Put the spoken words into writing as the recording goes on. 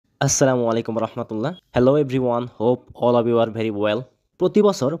আসসালামু আলাইকুম রহমতুল্লাহ। Hello everyone, hope all of you are very well. প্রতি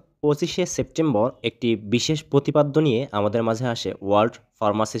বছর 25শে সেপ্টেম্বর একটি বিশেষ প্রতিপাদ্য নিয়ে আমাদের মাঝে আসে ওয়ার্ল্ড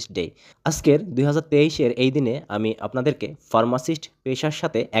ফার্মাসিস্ট ডে। আজকের 2023-এর এই দিনে আমি আপনাদেরকে ফার্মাসিস্ট পেশার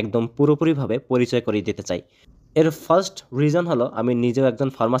সাথে একদম পুরোপুরিভাবে পরিচয় করিয়ে দিতে চাই। এর ফার্স্ট রিজন হলো আমি নিজেও একজন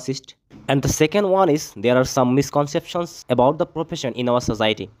pharmacist, and the second one is there R some misconceptions about the profession in our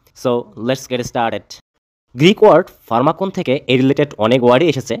society. So let's get started. Greek word ফার্মাকন থেকে এই রিলেটেড অনেক ওয়ার্ডই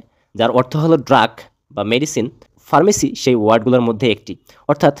এসেছে, যার অর্থ হলো ড্রাগ বা মেডিসিন। ফার্মেসি সেই ওয়ার্ডগুলোর মধ্যে একটি,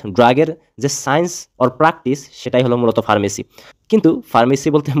 অর্থাৎ ড্রাগের যে সায়েন্স অর প্র্যাকটিস সেটাই হলো মূলত ফার্মেসি। কিন্তু ফার্মেসি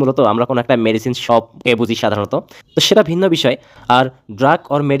বলতে মূলত আমরা কোনো একটা মেডিসিন শপকে বুঝি সাধারণত, তো সেটা ভিন্ন বিষয়। আর ড্রাগ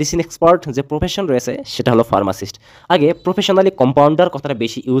অর মেডিসিন এক্সপার্ট যে প্রফেশন রয়েছে সেটা হলো ফার্মাসিস্ট। আগে প্রফেশনালি কম্পাউন্ডার কথাটা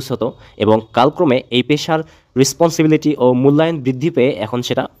বেশি ইউজ হতো, এবং কালক্রমে এই পেশার রেসপন্সিবিলিটি ও মূল্যায়ন বৃদ্ধি পেয়ে এখন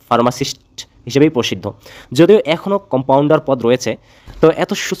সেটা ফার্মাসিস্ট হিসেবেই প্রসিদ্ধ। যদিও এখনও কম্পাউন্ডার পদ রয়েছে। তো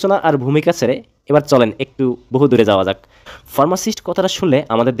এত সূচনা আর ভূমিকা ছেড়ে এবার চলেন একটু বহু দূরে যাওয়া যাক। ফার্মাসিস্ট কথাটা শুনলে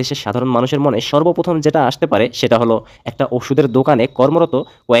আমাদের দেশের সাধারণ মানুষের মনে সর্বপ্রথম যেটা আসতে পারে সেটা হলো একটা ওষুধের দোকানে কর্মরত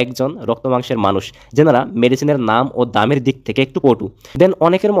কয়েকজন রক্তমাংসের মানুষ, যেনারা মেডিসিনের নাম ও দামের দিক থেকে একটু পটু। দেন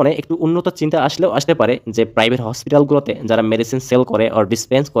অনেকের মনে একটু উন্নত চিন্তা আসলেও আসতে পারে যে প্রাইভেট হসপিটালগুলোতে যারা মেডিসিন সেল করে অর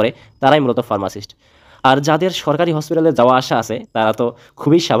ডিসপেন্স করে তারাই মূলত ফার্মাসিস্ট। আর যাদের সরকারি হসপিটালে যাওয়া আসা আছে তারা তো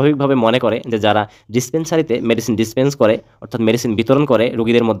খুবই স্বাভাবিকভাবে মনে করে যে যারা ডিসপেন্সারিতে মেডিসিন ডিসপেন্স করে, অর্থাৎ মেডিসিন বিতরণ করে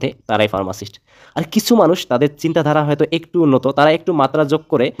রোগীদের মধ্যে, তারাই ফার্মাসিস্ট। আর কিছু মানুষ তাদের চিন্তাধারা হয়তো একটু উন্নত, তারা একটু মাত্রা যোগ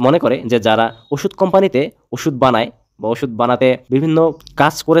করে মনে করে যে যারা ওষুধ কোম্পানিতে ওষুধ বানায় বা ওষুধ বানাতে বিভিন্ন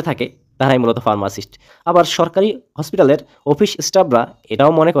কাজ করে থাকে তারাই মূলত ফার্মাসিস্ট। আবার সরকারি হসপিটালের অফিস স্টাফরা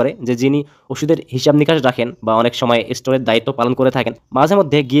এটাও মনে করে যে যিনি ওষুধের হিসাব নিকাশ রাখেন বা অনেক সময় স্টোরের দায়িত্ব পালন করে থাকেন, মাঝে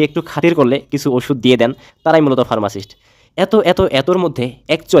মধ্যে গিয়ে একটু খাতির করলে কিছু ওষুধ দিয়ে দেন, তারাই মূলত ফার্মাসিস্ট। এতর মধ্যে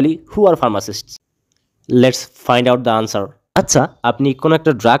actually who R pharmacist? Let's find out the answer. আচ্ছা, আপনি কোনো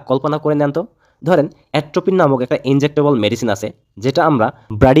একটা ড্রাগ কল্পনা করে নেন তো। ধরেন অ্যাট্রোপিন নামক একটা ইনজেক্টেবল মেডিসিন আছে, যেটা আমরা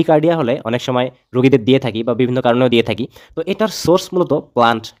ব্র্যাডিকার্ডিয়া হলে অনেক সময় রোগীদের দিয়ে থাকি বা বিভিন্ন কারণেও দিয়ে থাকি। তো এটার সোর্স মূলত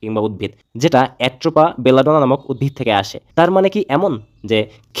প্লান্ট কিংবা উদ্ভিদ, যেটা অ্যাট্রোপা বেলাডোনা নামক উদ্ভিদ থেকে আসে। তার মানে কি এমন যে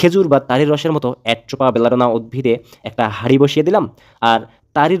খেজুর বা তারির রসের মতো অ্যাট্রোপা বেলাডোনা উদ্ভিদে একটা হাঁড়ি বসিয়ে দিলাম, আর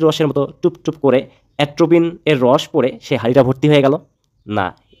তারির রসের মতো টুপ টুপ করে অ্যাট্রোপিন এর রস পড়ে সেই হাঁড়িটা ভর্তি হয়ে গেল? না,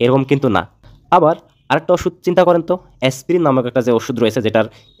 এরকম কিন্তু না। আবার আরেকটা ওষুধ চিন্তা করেন তো, অ্যাসপিরিন নামক একটা যে ওষুধ রয়েছে, যেটার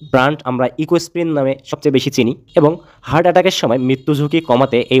ব্র্যান্ড আমরা ইকোস্পিরিন নামে সবচেয়ে বেশি চিনি, এবং হার্ট অ্যাটাকের সময় মৃত্যু ঝুঁকি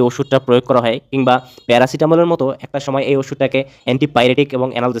কমাতে এই ওষুধটা প্রয়োগ করা হয়। কিংবা প্যারাসিটামলের মতো একটা সময় এই ওষুধটাকে অ্যান্টিপাইরেটিক এবং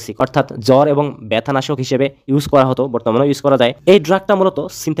অ্যানালজেসিক, অর্থাৎ জ্বর এবং ব্যথানাশক হিসেবে ইউজ করা হতো, বর্তমানেও ইউজ করা যায়। এই ড্রাগটা মূলত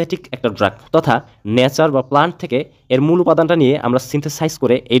সিনথেটিক একটা ড্রাগ, তথা নেচার বা প্লান্ট থেকে এর মূল উপাদানটা নিয়ে আমরা সিনথেসাইজ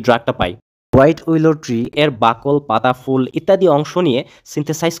করে এই ড্রাগটা পাই। হোয়াইট উইলো ট্রি এর বাকল, পাতা, ফুল ইত্যাদি অংশ নিয়ে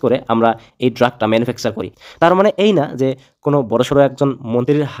সিনথেসাইজ করে আমরা এই ড্রাগটা ম্যানুফ্যাকচার করি। তার মানে এই না যে কোনো বড়সড় একজন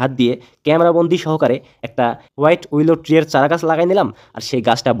মন্ত্রীর হাত দিয়ে ক্যামেরাবন্দি সহকারে একটা হোয়াইট উইলো ট্রি এর চারা গাছ লাগাই নিলাম, আর সেই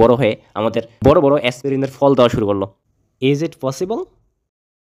গাছটা বড় হয়ে আমাদের বড় বড় অ্যাসপিরিনের ফল দেওয়া শুরু করলো। Is it possible?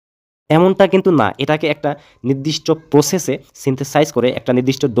 এমনটা কিন্তু না। এটাকে একটা নির্দিষ্ট প্রসেসে সিনথেসাইজ করে একটা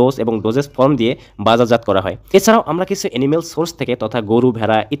নির্দিষ্ট ডোজ এবং ডোজেস ফর্ম দিয়ে বাজারজাত করা হয়। এছাড়াও আমরা কিছু অ্যানিমেল সোর্স থেকে, তথা গরু,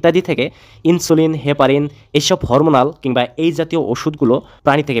 ভেড়া ইত্যাদি থেকে ইনসুলিন, হেপারিন এইসব হরমোনাল কিংবা এই জাতীয় ওষুধগুলো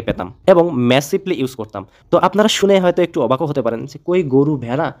প্রাণী থেকে পেতাম এবং ম্যাসিভলি ইউজ করতাম। তো আপনারা শুনে হয়তো একটু অবাকও হতে পারেন যে কই গরু,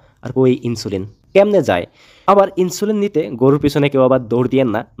 ভেড়া আর কই ইনসুলিন, কেমনে যায়? আবার ইনসুলিন নিতে গরুর পিছনে কেউ আবার দৌড় দিয়েন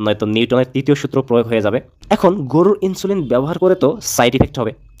না, নয়তো নিউটনের তৃতীয় সূত্র প্রয়োগ হয়ে যাবে। এখন গরুর ইনসুলিন ব্যবহার করে তো সাইড ইফেক্ট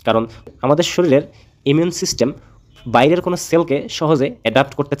হবে, কারণ আমাদের শরীরের ইমিউন সিস্টেম বাইরের কোনো সেলকে সহজে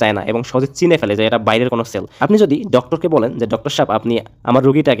অ্যাডাপ্ট করতে চায় না এবং সহজে চিনে ফেলে যে এটা বাইরের কোনো সেল। আপনি যদি ডক্টরকে বলেন যে ডক্টর সাহেব আপনি আমার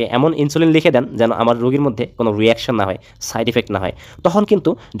রোগীটাকে এমন ইনসুলিন লিখে দেন যেন আমার রোগীর মধ্যে কোনো রিয়াকশন না হয়, সাইড ইফেক্ট না হয়, তখন কিন্তু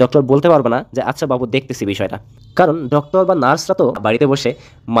ডক্টর বলতে পারবে না যে আচ্ছা বাবু দেখতেছি বিষয়টা। কারণ ডক্টর বা নার্সরা তো বাড়িতে বসে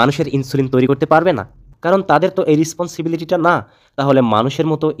মানুষের ইনসুলিন তৈরি করতে পারবে না, কারণ তাদের তো এই রেসপন্সিবিলিটিটা না। তাহলে মানুষের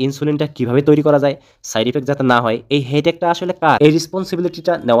মতো ইনসুলিনটা কিভাবে তৈরি করা যায় সাইড ইফেক্ট যাতে না হয়, এই হেডেকটা আসলে কার? এই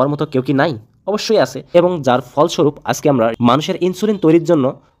রেসপন্সিবিলিটিটা নেওয়ার মতো কেউ কি নাই? অবশ্যই আছে। এবং যার ফলস্বরূপ আজকে আমরা মানুষের ইনসুলিন তৈরির জন্য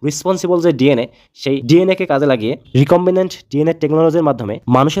রেসপন্সিবল যে ডিএনএ, সেই ডিএনএকে কাজে লাগিয়ে রিকম্বিনেন্ট ডিএনএ টেকনোলজির মাধ্যমে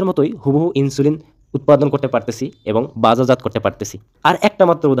মানুষের মতোই হুবহু ইনসুলিন উৎপাদন করতে পারতেছি এবং বাজারজাত করতে পারতেছি। আর একটা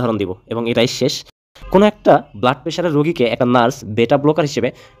মাত্র উদাহরণ দিব এবং এটাই শেষ। কোনো একটা ব্লাড প্রেশারের রোগীকে একটা নার্স বেটা ব্লকার হিসেবে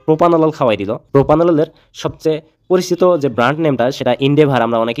প্রোপানল খাওয়াই দিল। প্রোপানলের সবচেয়ে পরিচিত যে ব্র্যান্ড নেমটা সেটা ইন্ডেভার,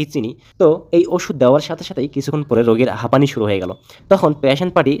 আমরা অনেকেই চিনি। তো এই ওষুধ দেওয়ার সাথে সাথেই কিছুক্ষণ পরে রোগীর হাঁপানি শুরু হয়ে গেল। তখন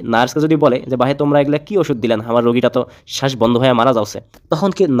পেশেন্ট পার্টি নার্সকে যদি বলে যে ভাই তোমরা এগুলা কি ওষুধ দিলেন, আমার রোগীটা তো শ্বাস বন্ধ হয়ে মারা যাচ্ছে, তখন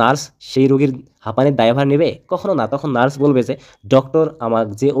কি নার্স সেই রোগীর হাঁপানির দায়ভার নেবে? কখনো না। তখন নার্স বলবে যে ডক্টর আমার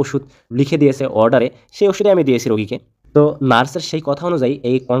যে ওষুধ লিখে দিয়েছে অর্ডারে, সেই ওষুধে আমি দিয়েছি রোগীকে। তো নার্সের সেই কথা অনুযায়ী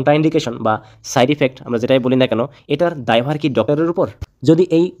এই কন্ট্রাইন্ডিকেশন বা সাইড ইফেক্ট আমরা যেটাই বলি না কেন, এটার দায়ভার কি ডক্টরের উপর? যদি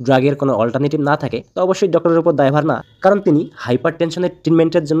এই ড্রাগের কোনো অল্টারনেটিভ না থাকে তো অবশ্যই ডক্টরের উপর দায়ভার না, কারণ তিনি হাইপার টেনশনের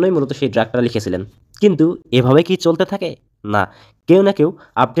ট্রিটমেন্টের জন্যই মূলত সেই ড্রাগটা লিখেছিলেন। কিন্তু এভাবে কি চলতে থাকে? না, কেউ না কেউ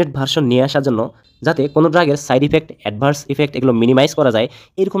আপডেট ভার্সন নিয়ে আসার জন্য, যাতে কোনো ড্রাগের সাইড ইফেক্ট, অ্যাডভার্স ইফেক্ট এগুলো মিনিমাইজ করা যায়,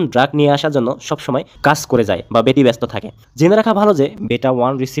 এরকম ড্রাগ নিয়ে আসার জন্য সবসময় কাজ করে যায় বা ব্যতিব্যস্ত থাকে। জেনে রাখা ভালো যে বেটা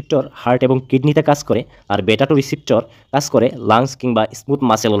 1 রিসিপ্টর হার্ট এবং কিডনিতে কাজ করে, আর বেটা 2 রিসিপ্টর কাজ করে লাংস কিংবা স্মুথ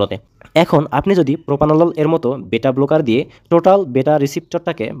মাসেলগুলোতে। এখন আপনি যদি প্রোপানল এর মতো বেটা ব্লকার দিয়ে টোটাল বেটা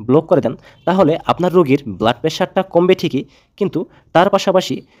রিসিপ্টরটাকে ব্লক করে দেন, তাহলে আপনার রোগীর ব্লাড প্রেশারটা কমবে ঠিকই, কিন্তু তার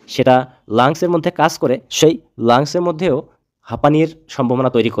পাশাপাশি সেটা লাংসের মধ্যে কাজ করে সেই লাংসের মধ্যেও হাঁপানির সম্ভাবনা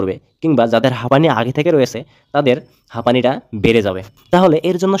তৈরি করবে, কিংবা যাদের হাঁপানি আগে থেকে রয়েছে তাদের হাঁপানিটা বেড়ে যাবে। তাহলে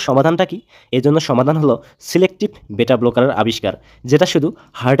এর জন্য সমাধানটা কি? এর জন্য সমাধান হলো সিলেক্টিভ বেটা ব্লকারের আবিষ্কার, যেটা শুধু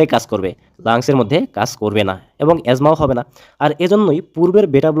হার্টে কাজ করবে, লাংসের মধ্যে কাজ করবে না এবং অ্যাজমাও হবে না। আর এজন্যই পূর্বের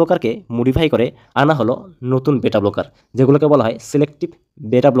বেটা ব্লকারকে মডিফাই করে আনা হলো নতুন বেটা ব্লকার, যেগুলোকে বলা হয় সিলেক্টিভ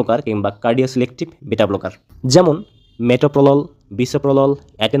বেটা ব্লকার কিংবা কার্ডিও সিলেক্টিভ বেটা ব্লকার। যেমন মেটোপ্রোলল, বিসোপ্রোলল,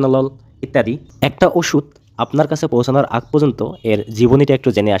 অ্যাটেনোলল ইত্যাদি। একটা ওষুধ আপনার কাছে পৌঁছানোর আগ পর্যন্ত এর জীবনীটা একটু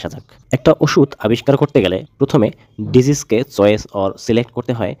জেনে আসা যাক। একটা ওষুধ আবিষ্কার করতে গেলে প্রথমে ডিজিজকে চয়েস অর সিলেক্ট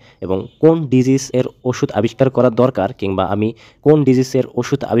করতে হয়, এবং কোন ডিজিজ এর ওষুধ আবিষ্কার করা দরকার, কিংবা আমি কোন ডিজিজের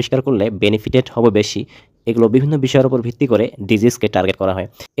ওষুধ আবিষ্কার করলে বেনিফিটেড হবে বেশি, এগুলো বিভিন্ন বিষয়ের উপর ভিত্তি করে ডিজিজকে টার্গেট করা হয়।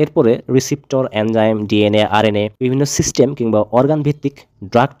 এরপরে রিসিপ্টর, এনজাইম, ডিএনএ, আরএনএ, বিভিন্ন সিস্টেম কিংবা অর্গান ভিত্তিক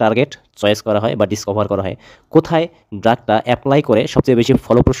ড্রাগ টার্গেট চয়েস করা হয় বা ডিসকভার করা হয়। কোথায় ড্রাগটা অ্যাপ্লাই করে সবচেয়ে বেশি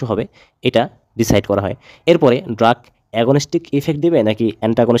ফলপ্রসূ হবে এটা ডিসাইড করা হয়। এরপরে ড্রাগ অ্যাগনিস্টিক ইফেক্ট দিবে নাকি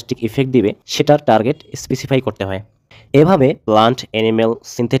অ্যান্টাগনিস্টিক ইফেক্ট দিবে সেটার টার্গেট স্পেসিফাই করতে হয়। এভাবে plant, animal,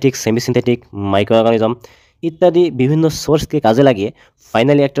 synthetic, সেমিসিনথেটিক, micro organism ইত্যাদি বিভিন্ন সোর্সকে কাজে লাগিয়ে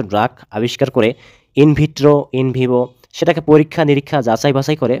ফাইনালি একটা ড্রাগ আবিষ্কার করে ইনভিট্রো, ইনভিভো সেটাকে পরীক্ষা নিরীক্ষা যাচাই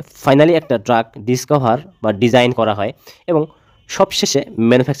বাছাই করে ফাইনালি একটা ড্রাগ ডিসকভার বা ডিজাইন করা হয় এবং সবশেষে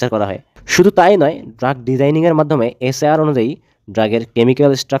ম্যানুফ্যাকচার করা হয়। শুধু তাই নয়, ড্রাগ ডিজাইনিংয়ের মাধ্যমে এসএআর অনুযায়ী ড্রাগের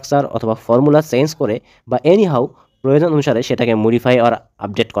কেমিক্যাল স্ট্রাকচার অথবা ফর্মুলা চেঞ্জ করে বা এনিহাউ প্রয়োজন অনুসারে সেটাকে মডিফাই আর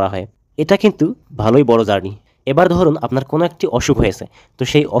আপডেট করা হয়। এটা কিন্তু ভালোই বড় জার্নি। এবার ধরুন আপনার কোনো একটি অসুখ হয়েছে, তো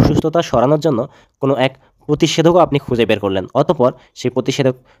সেই অসুস্থতা সরানোর জন্য কোনো এক প্রতিষেধকও আপনি খুঁজে বের করলেন। অতঃপর সেই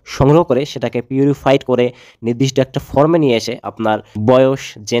প্রতিষেধক সংগ্রহ করে সেটাকে পিউরিফাইড করে নির্দিষ্ট একটা ফর্মে নিয়ে এসে আপনার বয়স,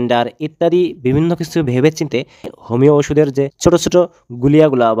 জেন্ডার ইত্যাদি বিভিন্ন কিছু ভেবে চিন্তে হোমিও ওষুধের যে ছোট ছোট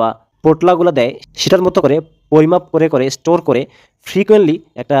গুলিয়াগুলা বা পোটলাগুলো দেয়, সেটার মতো করে পরিমাপ করে করে স্টোর করে ফ্রিকোয়েন্টলি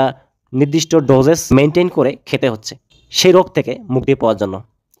একটা নির্দিষ্ট ডোজেস মেনটেন করে খেতে হচ্ছে সেই রোগ থেকে মুক্তি পাওয়ার জন্য।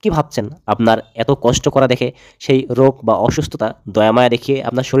 কি ভাবছেন? আপনার এত কষ্ট করা দেখে সেই রোগ বা অসুস্থতা দয়ামায়া দেখিয়ে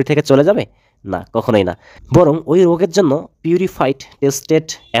আপনার শরীর থেকে চলে যাবে? না, কখনোই না। বরং ওই রোগের জন্য পিউরিফাইড, টেস্টেড,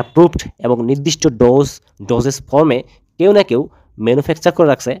 অ্যাপ্রুভড এবং নির্দিষ্ট ডোজেস ফর্মে কেউ না কেউ ম্যানুফ্যাকচার করে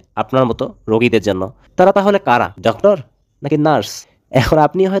রাখছে আপনার মতো রোগীদের জন্য। তারা তাহলে কারা? ডক্টর নাকি নার্স? এখন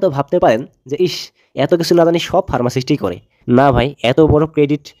আপনি হয়তো ভাবতে পারেন যে ইস, এত কিছু না জানি সব ফার্মাসিস্টই করে। না ভাই, এত বড়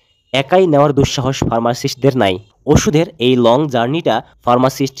ক্রেডিট একাই নেওয়ার দুঃসাহস ফার্মাসিস্টদের নাই। ওষুধের এই লং জার্নিটা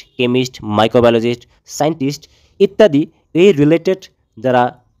ফার্মাসিস্ট, কেমিস্ট, মাইক্রোবায়োলজিস্ট, সায়েন্টিস্ট ইত্যাদি এই রিলেটেড যারা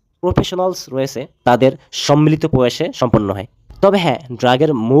প্রফেশনালস রয়েছে তাদের সম্মিলিত প্রয়াসে সম্পন্ন হয়। তবে হ্যাঁ,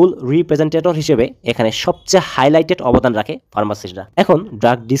 ড্রাগের মূল রিপ্রেজেন্টেটর হিসেবে এখানে সবচেয়ে হাইলাইটেড অবদান রাখে ফার্মাসিস্টরা। এখন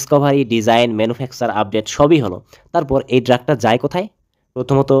drug Discovery, design, manufacture, update সবই হলো, তারপর এই ড্রাগটা যায় কোথায়?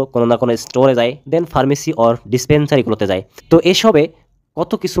 প্রথমত কোনো না কোনো স্টোরে যায়, দেন ফার্মেসি অর ডিসপেন্সারিগুলোতে যায়। তো এসবে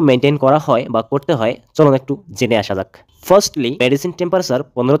কত কিছু মেনটেন করা হয় বা করতে হয় চলুন একটু জেনে আসা যাক। ফার্স্টলি, মেডিসিন টেম্পারেচার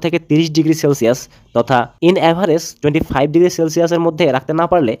 15 থেকে 30 ডিগ্রি সেলসিয়াস তথা ইন অ্যাভারেজ 25 ডিগ্রি সেলসিয়াসের মধ্যে রাখতে না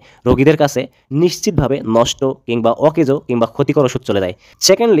পারলে রোগীদের কাছে নিশ্চিতভাবে নষ্ট কিংবা অকেজো কিংবা ক্ষতিকর ওষুধ চলে যায়।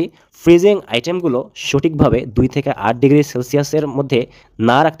 সেকেন্ডলি, ফ্রিজিং আইটেমগুলো সঠিকভাবে 2 থেকে 8 ডিগ্রি সেলসিয়াসের মধ্যে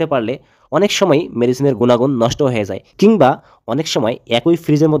না রাখতে পারলে অনেক সময় মেডিসিনের গুণাগুণ নষ্ট হয়ে যায়, কিংবা অনেক সময় একই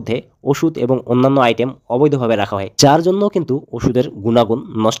ফ্রিজের মধ্যে ওষুধ এবং অন্যান্য আইটেম অবৈধভাবে রাখা হয়, যার জন্য কিন্তু ওষুধের গুণাগুণ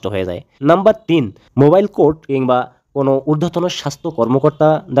নষ্ট হয়ে যায়। নাম্বার 3, মোবাইল কোর্ট কিংবা কোনো ঊর্ধ্বতন স্বাস্থ্য কর্মকর্তা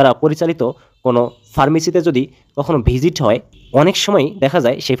দ্বারা পরিচালিত কোনো ফার্মেসিতে যদি কখনো ভিজিট হয়, অনেক সময় দেখা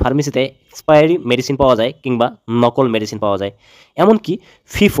যায় সেই ফার্মেসিতে এক্সপায়ারি মেডিসিন পাওয়া যায় কিংবা নকল মেডিসিন পাওয়া যায়। এমনকি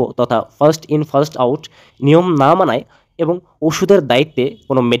ফিফো তথা ফার্স্ট ইন ফার্স্ট আউট নিয়ম না মানায় এবং ওষুধের দায়িত্বে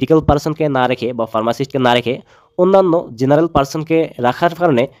কোনো মেডিকেল পার্সনকে না রেখে বা ফার্মাসিস্টকে না রেখে অন্যান্য জেনারেল পার্সনকে রাখার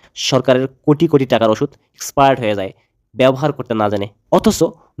কারণে সরকারের কোটি কোটি টাকার ওষুধ এক্সপায়ার্ড হয়ে যায় ব্যবহার করতে না জানে। অথচ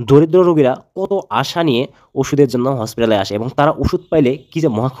দরিদ্র রোগীরা কত আশা নিয়ে ওষুধের জন্য হসপিটালে আসে এবং তারা ওষুধ পাইলে কি যে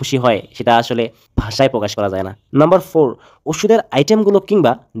মহা খুশি হয় সেটা আসলে ভাষায় প্রকাশ করা যায় না। নাম্বার 4, ওষুধের আইটেমগুলো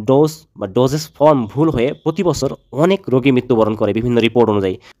কিংবা ডোজ বা ডোজেস ফর্ম ভুল হয়ে প্রতি বছর অনেক রোগী মৃত্যুবরণ করে বিভিন্ন রিপোর্ট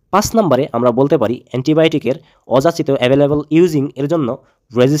অনুযায়ী। 5 নম্বরে আমরা বলতে পারি অ্যান্টিবায়োটিকের অযাচিত অ্যাভেলেবল ইউজিং এর জন্য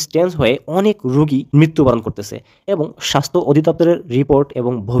রেজিস্ট্যান্স হয়ে অনেক রোগী মৃত্যুবরণ করতেছে এবং স্বাস্থ্য অধিদপ্তরের রিপোর্ট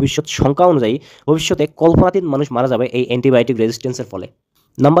এবং ভবিষ্যৎ সংখ্যা অনুযায়ী ভবিষ্যতে কল্পনাতীত মানুষ মারা যাবে এই অ্যান্টিবায়োটিক রেজিস্ট্যান্সের ফলে।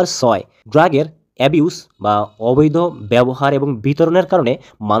 নাম্বার 6, ড্রাগের অ্যাবিউস বা অবৈধ ব্যবহার এবং বিতরণের কারণে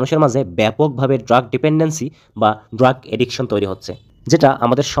মানুষের মাঝে ব্যাপকভাবে ড্রাগ ডিপেন্ডেন্সি বা ড্রাগ এডিকশন তৈরি হচ্ছে, যেটা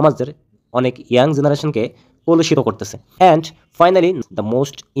আমাদের সমাজের অনেক ইয়াং জেনারেশনকে কলুষিত করতেছে। And finally the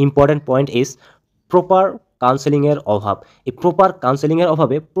most important point is proper কাউন্সেলিংয়ের অভাব। এই প্রপার কাউন্সেলিংয়ের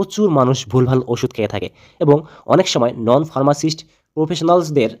অভাবে প্রচুর মানুষ ভুলভাল ওষুধ খেয়ে থাকে এবং অনেক সময় নন ফার্মাসিস্ট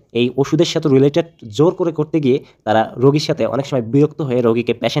প্রফেশনালসদের এই ওষুধের সাথে রিলেটেড জোর করে করতে গিয়ে তারা রোগীর সাথে অনেক সময় বিরক্ত হয়ে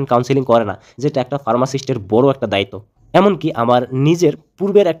রোগীকে পেশেন্ট কাউন্সেলিং করে না, যেটা একটা ফার্মাসিস্টের বড় একটা দায়িত্ব। এমনকি আমার নিজের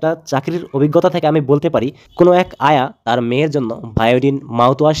পূর্বের একটা চাকরির অভিজ্ঞতা থেকে আমি বলতে পারি, কোনো এক আয়া তার মেয়ের জন্য বায়োডিন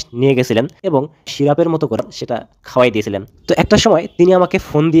মাউথওয়াশ নিয়ে গেছিলেন এবং সিরাপের মতো করে সেটা খাওয়াই দিয়েছিলেন। তো একটা সময় তিনি আমাকে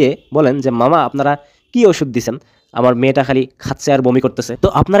ফোন দিয়ে বলেন যে মামা আপনারা কি ওষুধ দিছেন, আমার মেয়েটা খালি খাচ্ছে আর বমি করতেছে। তো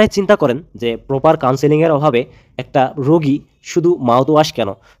আপনারাই চিন্তা করেন যে প্রপার কাউন্সেলিংয়ের অভাবে একটা রোগী শুধু মাউথওয়াশ কেন,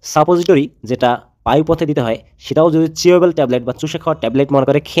 সাপোজিটরি যেটা বায়ুপথে দিতে হয় সেটাও যদি চিওয়েবল ট্যাবলেট বা চুষে খাওয়া ট্যাবলেট মনে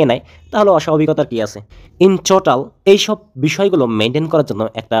করে খেয়ে নেয়, তাহলে অস্বাভাবিকতার কী আছে? ইন টোটাল এইসব বিষয়গুলো মেনটেন করার জন্য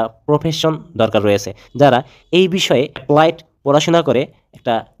একটা প্রফেশন দরকার রয়েছে, যারা এই বিষয়ে অ্যাপ্লাইড পড়াশোনা করে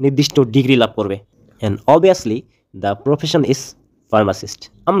একটা নির্দিষ্ট ডিগ্রি লাভ করবে। And obviously the profession is pharmacist.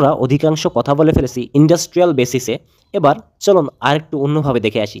 আমরা অধিকাংশ কথা বলে ফেলেছি ইন্ডাস্ট্রিয়াল বেসিসে, এবার চলুন আরেকটু অন্যভাবে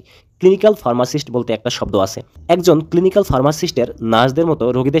দেখে আসি। ক্লিনিক্যাল ফার্মাসিস্ট বলতে একটা শব্দ আছে। একজন ক্লিনিক্যাল ফার্মাসিস্টের নার্সদের মতো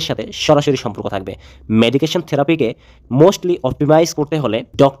রোগীদের সাথে সরাসরি সম্পর্ক থাকবে। মেডিকেশন থেরাপিকে মোস্টলি অপটিমাইজ করতে হলে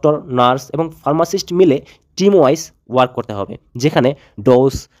ডক্টর, নার্স এবং ফার্মাসিস্ট মিলে টিম ওয়াইজ ওয়ার্ক করতে হবে, যেখানে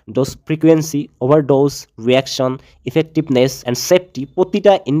dose frequency, overdose, reaction, effectiveness and safety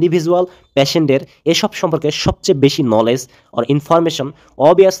প্রতিটা ইন্ডিভিজুয়াল পেশেন্টের এসব সম্পর্কে সবচেয়ে বেশি knowledge or information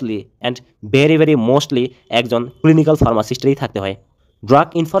obviously and very mostly একজন ক্লিনিক্যাল ফার্মাসিস্টেরই থাকতে হয়। ড্রাগ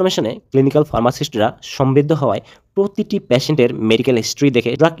ইনফরমেশনে ক্লিনিক্যাল ফার্মাসিস্টরা সমৃদ্ধ হওয়ায় প্রতিটি পেশেন্টের মেডিকেল হিস্ট্রি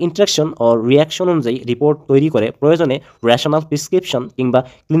দেখে ড্রাগ ইন্টারাকশন ও রিয়াকশন অনুযায়ী রিপোর্ট তৈরি করে প্রয়োজনে রেশনাল প্রেসক্রিপশন কিংবা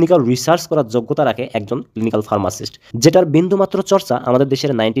ক্লিনিক্যাল রিসার্চ করার যোগ্যতা রাখে একজন ক্লিনিক্যাল ফার্মাসিস্ট, যেটার বিন্দুমাত্র চর্চা আমাদের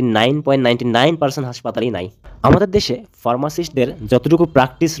দেশের 99.99% হাসপাতালেই নাই। আমাদের দেশে ফার্মাসিস্টদের যতটুকু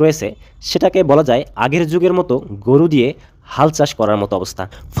প্র্যাকটিস রয়েছে সেটাকে বলা যায় আগের যুগের মতো গরু দিয়ে হাল চাষ করার মতো অবস্থা।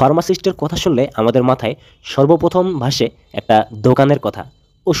 ফার্মাসিস্টের কথা শুনলে আমাদের মাথায় সর্বপ্রথম ভাসে একটা দোকানের কথা,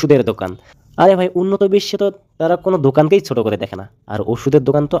 ওষুধের দোকান। আরে ভাই, উন্নত বিশ্বে তো তারা কোনো দোকানকেই ছোট করে দেখে না, আর ওষুধের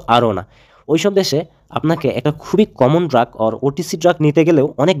দোকান তো আরও না। ওইসব দেশে আপনাকে একটা খুবই common drug or OTC drug নিতে গেলেও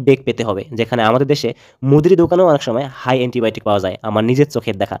অনেক বেগ পেতে হবে, যেখানে আমাদের দেশে মুদির দোকানেও অনেক সময় হাই অ্যান্টিবায়োটিক পাওয়া যায়, আমার নিজের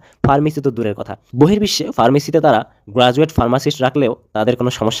চোখের দেখা। ফার্মেসি তো দূরের কথা, বহির্বিশ্বে ফার্মেসিতে তারা গ্রাজুয়েট ফার্মাসিস্ট রাখলেও তাদের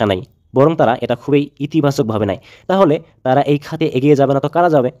কোনো সমস্যা নাই, বরং তারা এটা খুবই ইতিবাচকভাবে নেয়। তাহলে তারা এই খাতে এগিয়ে যাবে না তো কারা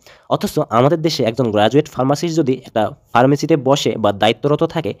যাবে? অথচ আমাদের দেশে একজন গ্রাজুয়েট ফার্মাসিস্ট যদি একটা ফার্মেসিতে বসে বা দায়িত্বরত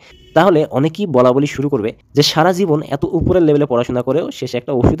থাকে, তাহলে অনেকেই বলা বলি শুরু করবে যে সারা জীবন এত উপরের লেভেলে পড়াশোনা করেও শেষে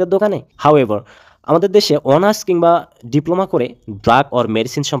একটা ওষুধের দোকানে। হাউএভার আমাদের দেশে অনার্স কিংবা ডিপ্লোমা করে ড্রাগ অর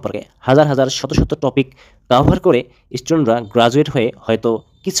মেডিসিন সম্পর্কে হাজার শত টপিক কভার করে স্টুডেন্টরা গ্রাজুয়েট হয়ে হয়তো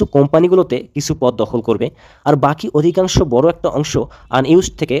কিছু কোম্পানিগুলোতে কিছু পদ দখল করবে, আর বাকি অধিকাংশ বড় একটা অংশ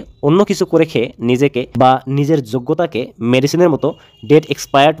আনইউজড থেকে অন্য কিছু করে খেয়ে নিজেকে বা নিজের যোগ্যতাকে মেডিসিনের মতো ডেট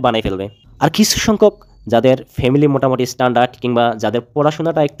এক্সপায়ার্ড বানিয়ে ফেলবে। আর কিছু সংখ্যক যাদের ফ্যামিলি মোটামুটি স্ট্যান্ডার্ড কিংবা যাদের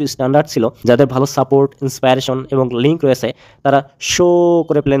পড়াশোনাটা একটু স্ট্যান্ডার্ড ছিল, যাদের ভালো সাপোর্ট, ইন্সপায়ারেশন এবং লিঙ্ক রয়েছে, তারা শো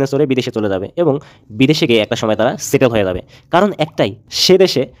করে প্লেনে চড়ে বিদেশে চলে যাবে এবং বিদেশে গিয়ে একটা সময় তারা সেটেল হয়ে যাবে। কারণ একটাই, সে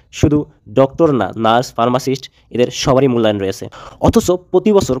দেশে শুধু ডক্টর না, নার্স, ফার্মাসিস্ট এদের সবারই মূল্যায়ন রয়েছে। অথচ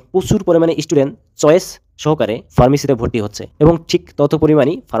প্রতি বছর প্রচুর পরিমাণে স্টুডেন্ট চয়েস সহকারে ফার্মেসিতে ভর্তি হচ্ছে এবং ঠিক তত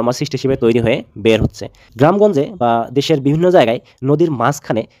পরিমাণই ফার্মাসিস্ট হিসেবে তৈরি হয়ে বের হচ্ছে। গ্রামগঞ্জে বা দেশের বিভিন্ন জায়গায় নদীর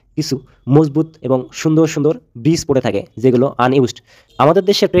মাঝখানে কিছু মজবুত এবং সুন্দর ব্রিজ পড়ে থাকে, যেগুলো আনইউজড। আমাদের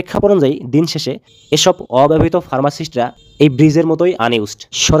দেশের প্রেক্ষাপট অনুযায়ী দিন শেষে এসব অব্যবহৃত ফার্মাসিস্টরা এই ব্রিজের মতোই আনইউজড।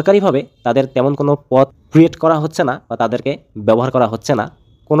 সরকারিভাবে তাদের তেমন কোনো পদ ক্রিয়েট করা হচ্ছে না বা তাদেরকে ব্যবহার করা হচ্ছে না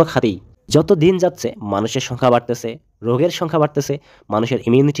কোনো খাতেই। যত দিন যাচ্ছে মানুষের সংখ্যা বাড়তেছে, রোগের সংখ্যা বাড়তেছে, মানুষের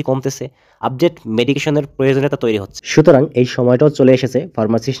ইমিউনিটি কমতেছে, আপডেট মেডিকেশনের প্রয়োজনীয়তা তৈরি হচ্ছে। সুতরাং এই সময়টাও চলে এসেছে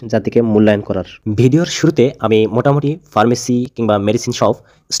ফার্মাসিস্ট জাতিকে মূল্যায়ন করার। ভিডিওর শুরুতে আমি মোটামুটি ফার্মেসি কিংবা medicine shop,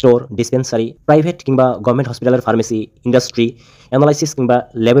 store, dispensary, private কিংবা গভর্নমেন্ট হসপিটালের ফার্মেসি, ইন্ডাস্ট্রি, অ্যানালাইসিস কিংবা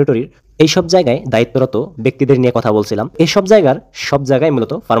ল্যাবরেটরির এইসব জায়গায় দায়িত্বরত ব্যক্তিদের নিয়ে কথা বলছিলাম। এসব সব জায়গায়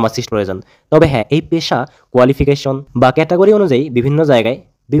মূলত ফার্মাসিস্ট প্রয়োজন। তবে হ্যাঁ, এই পেশা কোয়ালিফিকেশন বা ক্যাটাগরি অনুযায়ী বিভিন্ন জায়গায়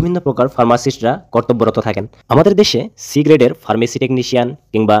বিভিন্ন প্রকার ফার্মাসিস্টরা কর্তব্যরত থাকেন। আমাদের দেশে সি গ্রেডের ফার্মেসি টেকনিশিয়ান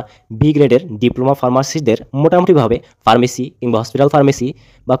কিংবা বি গ্রেডের ডিপ্লোমা ফার্মাসিস্টদের মোটামুটিভাবে ফার্মেসি কিংবা হসপিটাল ফার্মেসি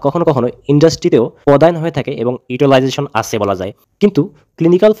বা কখনো কখনো ইন্ডাস্ট্রিতেও পদায়ন হয়ে থাকে এবং ইউটিলাইজেশন আছে বলা যায়। কিন্তু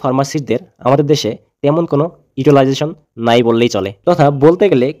ক্লিনিক্যাল ফার্মাসিস্টদের আমাদের দেশে তেমন কোনো ইউটিলাইজেশন নাই বললেই চলে। তথা বলতে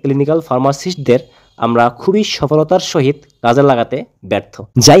গেলে ক্লিনিক্যাল ফার্মাসিস্টদের আমরা খুবই সফলতার সহিত কাজে লাগাতে ব্যর্থ।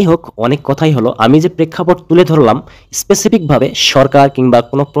 যাই হোক, অনেক কথাই হলো। আমি যে প্রেক্ষাপট তুলে ধরলাম স্পেসিফিকভাবে সরকার কিংবা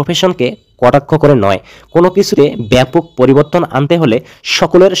কোনো প্রফেশনকে কটাক্ষ করে নয়। কোনো কিছুতে ব্যাপক পরিবর্তন আনতে হলে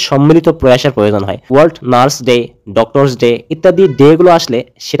সকলের সম্মিলিত প্রয়াসের প্রয়োজন হয়। World nurse day, doctors day ইত্যাদি ডেগুলো আসলে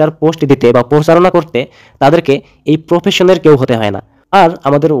সেটার পোস্ট দিতে বা প্রচারণা করতে তাদেরকে এই প্রফেশনের কেউ হতে হয় না। আর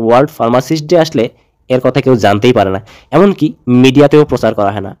আমাদের ওয়ার্ল্ড ফার্মাসিস্ট ডে আসলে এর কথা কেউ জানতেই পারে না, এমনকি মিডিয়াতেও প্রচার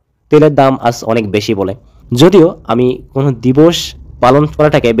করা হয় না। তেলের দাম আজ অনেক বেশি বলে। যদিও আমি কোনো দিবস পালন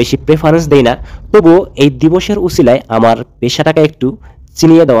করাটাকে বেশি প্রেফারেন্স দেই না, তবুও এই দিবসের উছিলায় আমার পেশাটাকে একটু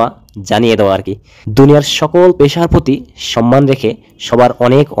চিনিয়ে দেওয়া, জানিয়ে দেওয়া আর কি। দুনিয়ার সকল পেশার প্রতি সম্মান রেখে সবার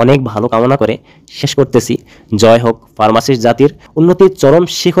অনেক অনেক ভালো কামনা করে শেষ করতেছি। জয় হোক ফার্মাসিস্ট জাতির, উন্নতির চরম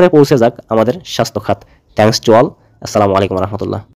শিখরে পৌঁছে যাক আমাদের স্বাস্থ্য খাত। Thanks to all. আসসালামু আলাইকুম রহমতুল্লাহ।